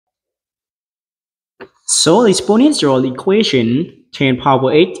So the exponential equation 10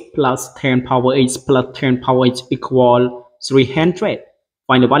 power 8 plus 10 power 8 plus 10 power 8 equal 300.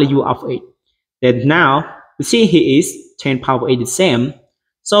 Find the value of 8. Then now we see here is 10 power 8 the same.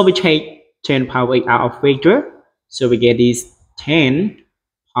 So we take 10 power 8 out of vector. So we get this 10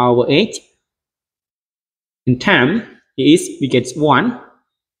 power 8. In time, here is we get 1.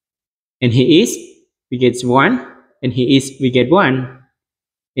 And here is we get 1. And here is we get 1.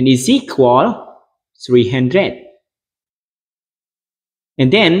 And is equal 300.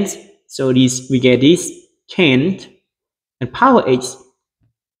 And then so this we get this 10 and power 8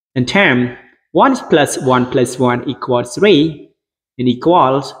 and term 1 plus 1 plus 1 equals 3 and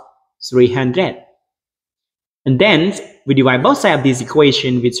equals 300. And then we divide both sides of this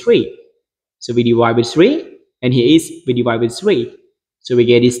equation with 3. So we divide with 3 and here is we divide with 3. So we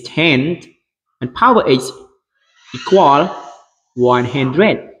get this 10 and power 8 equal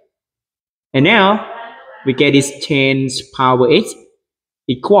 100. And now we get this 10 power 8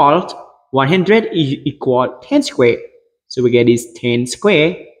 equals 100 equal 10 squared. So we get this 10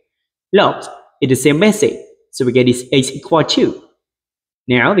 squared logged in the same basic. So we get this h equal 2.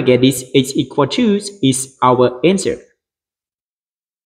 Now we get this h equal 2 is our answer.